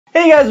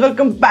Hey guys,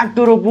 welcome back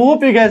to Robu.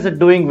 Hope you guys are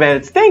doing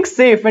well, staying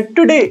safe, and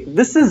today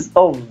this is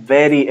a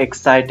very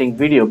exciting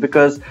video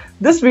because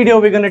this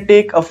video we're going to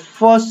take a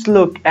first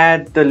look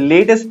at the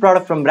latest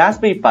product from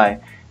Raspberry Pi,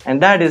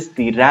 and that is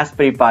the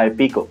Raspberry Pi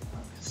PICO.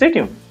 Stay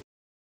tuned.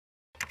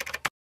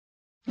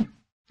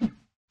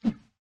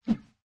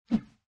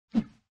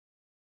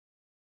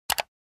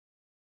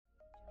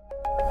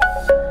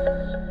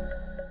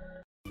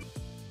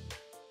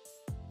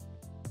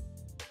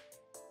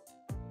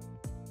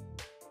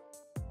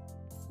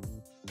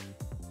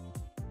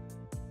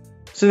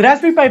 So the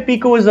Raspberry Pi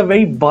PICO is a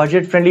very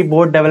budget-friendly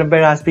board developed by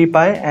Raspberry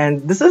Pi,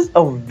 and this is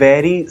a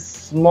very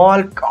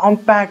small,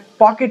 compact,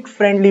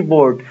 pocket-friendly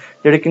board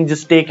that you can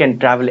just take and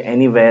travel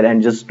anywhere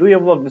and just do your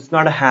work. It's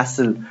not a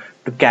hassle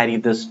to carry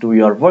this to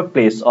your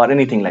workplace or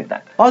anything like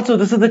that. Also,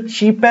 this is the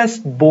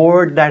cheapest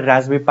board that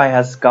Raspberry Pi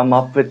has come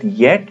up with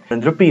yet, in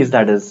rupees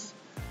that is.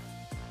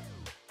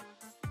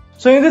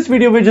 So in this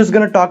video, we're just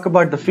going to talk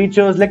about the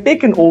features, like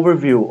take an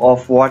overview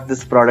of what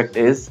this product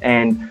is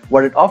and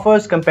what it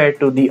offers compared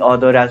to the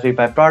other Raspberry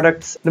Pi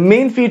products. The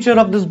main feature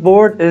of this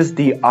board is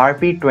the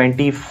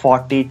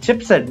RP2040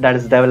 chipset that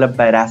is developed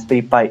by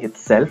Raspberry Pi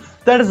itself.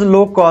 That is a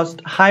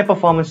low-cost,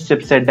 high-performance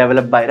chipset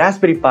developed by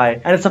Raspberry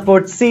Pi, and it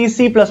supports C,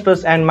 C++, and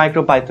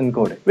MicroPython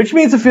coding. Which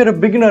means if you're a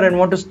beginner and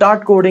want to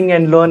start coding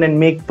and learn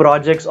and make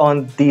projects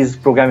on these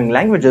programming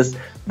languages,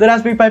 the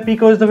Raspberry Pi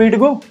PICO is the way to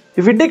go.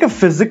 If we take a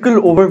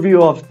physical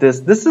overview of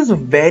this is a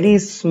very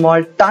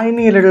small,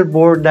 tiny little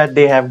board that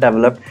they have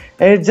developed,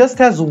 and it just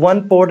has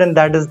one port, and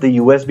that is the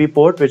USB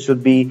port, which will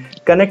be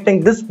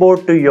connecting this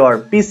board to your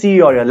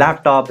PC or your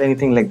laptop,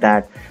 anything like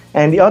that.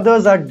 And the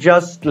others are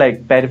just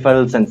like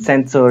peripherals and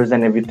sensors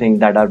and everything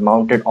that are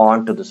mounted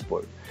onto this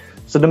board.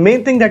 So the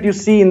main thing that you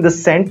see in the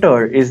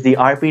center is the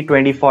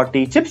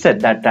RP2040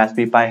 chipset that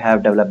Raspberry Pi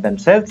have developed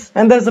themselves.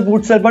 And there's a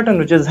boot cell button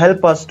which is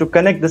help us to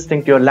connect this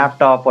thing to your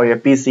laptop or your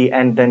PC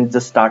and then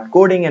just start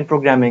coding and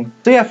programming.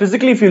 So yeah,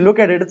 physically if you look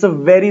at it, it's a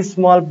very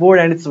small board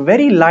and it's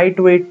very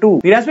lightweight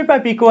too. The Raspberry Pi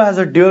PICO has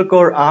a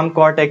dual-core ARM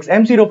Cortex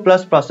M0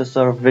 Plus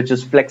processor, which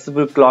is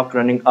flexible clock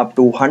running up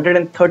to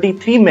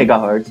 133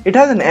 MHz. It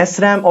has an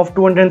SRAM of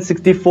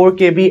 264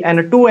 KB and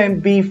a 2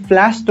 MB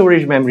flash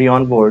storage memory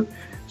on board.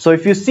 So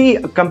if you see,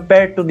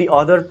 compared to the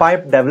other Pi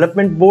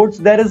development boards,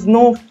 there is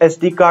no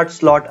SD card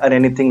slot or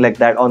anything like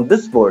that on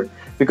this board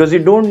because you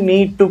don't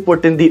need to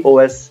put in the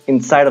OS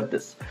inside of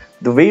this.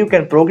 The way you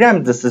can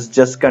program this is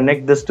just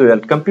connect this to your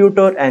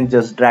computer and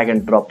just drag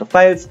and drop the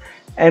files,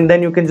 and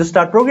then you can just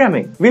start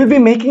programming. We'll be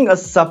making a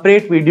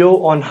separate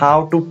video on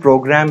how to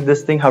program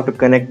this thing, how to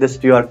connect this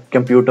to your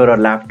computer or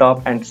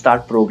laptop and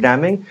start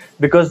programming,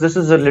 because this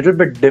is a little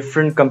bit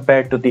different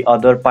compared to the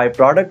other Pi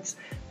products.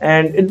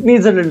 And it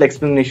needs a little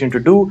explanation to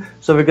do.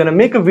 So we're gonna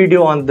make a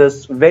video on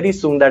this very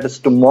soon, that is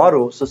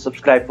tomorrow. So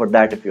subscribe for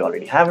that if you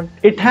already haven't.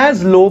 It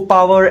has low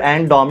power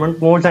and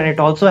dormant modes, and it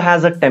also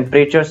has a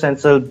temperature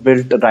sensor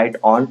built right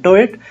onto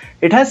it.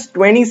 It has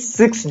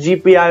 26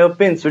 GPIO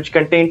pins which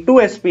contain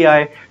 2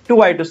 SPI, 2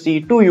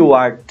 I2C, 2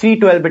 UART, 3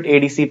 12-bit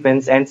ADC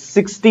pins, and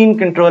 16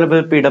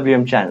 controllable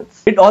PWM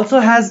channels. It also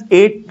has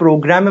 8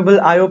 programmable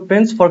IO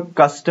pins for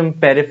custom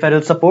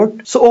peripheral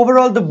support. So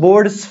overall, the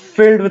board is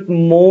filled with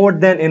more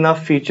than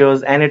enough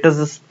features, and it is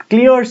a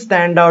clear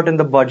standout in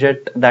the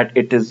budget that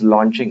it is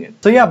launching in.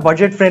 So yeah,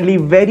 budget friendly,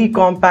 very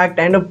compact,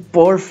 and a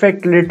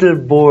perfect little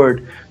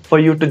board for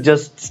you to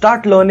just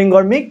start learning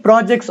or make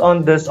projects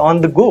on this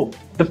on the go.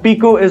 The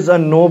PICO is a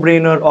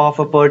no-brainer of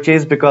a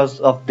purchase because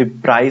of the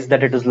price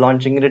that it is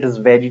launching in. It is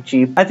very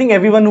cheap. I think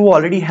everyone who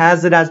already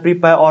has a Raspberry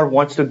Pi or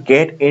wants to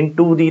get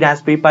into the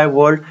Raspberry Pi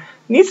world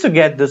needs to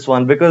get this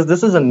one because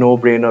this is a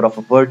no-brainer of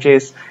a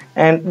purchase,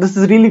 and this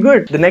is really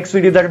good. The next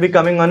video that will be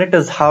coming on it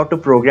is how to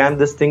program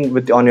this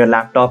thing on your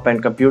laptop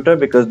and computer,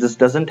 because this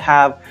doesn't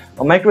have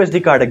a micro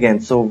SD card again,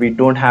 so we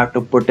don't have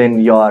to put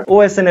in your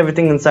OS and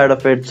everything inside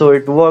of it, so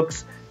it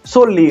works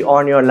solely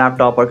on your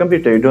laptop or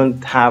computer. You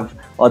don't have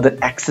other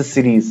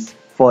accessories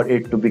for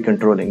it to be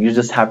controlling. You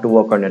just have to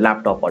work on your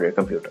laptop or your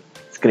computer.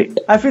 It's great.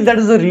 I feel that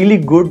is a really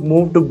good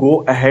move to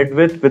go ahead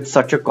with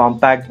such a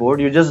compact board.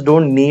 You just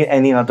don't need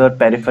any other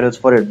peripherals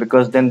for it,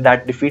 because then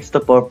that defeats the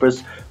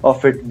purpose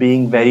of it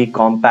being very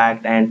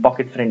compact and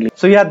pocket friendly.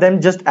 So yeah,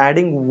 then just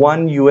adding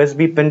one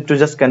USB pin to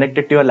just connect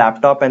it to your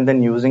laptop and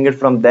then using it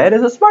from there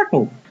is a smart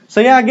move. So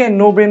yeah, again,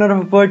 no brainer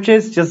of a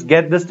purchase. Just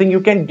get this thing. You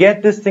can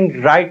get this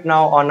thing right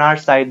now on our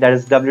site, that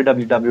is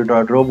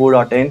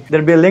www.robu.in.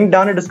 There'll be a link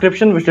down in the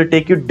description which will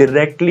take you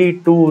directly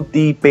to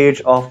the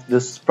page of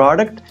this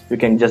product. You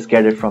can just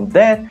get it from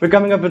there. We're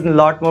coming up with a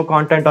lot more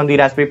content on the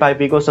Raspberry Pi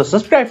PICO, so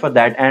subscribe for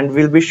that, and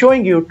we'll be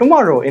showing you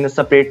tomorrow in a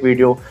separate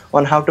video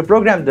on how to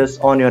program this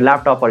on your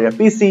laptop or your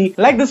PC.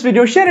 Like this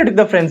video, share it with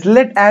the friends.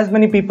 Let as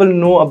many people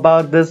know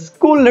about this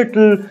cool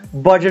little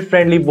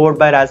budget-friendly board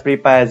by Raspberry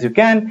Pi as you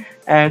can.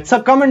 And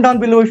so comment down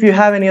below if you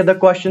have any other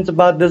questions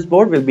about this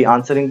board. We'll be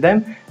answering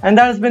them. And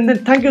that has been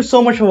it. Thank you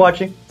so much for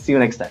watching. See you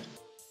next time.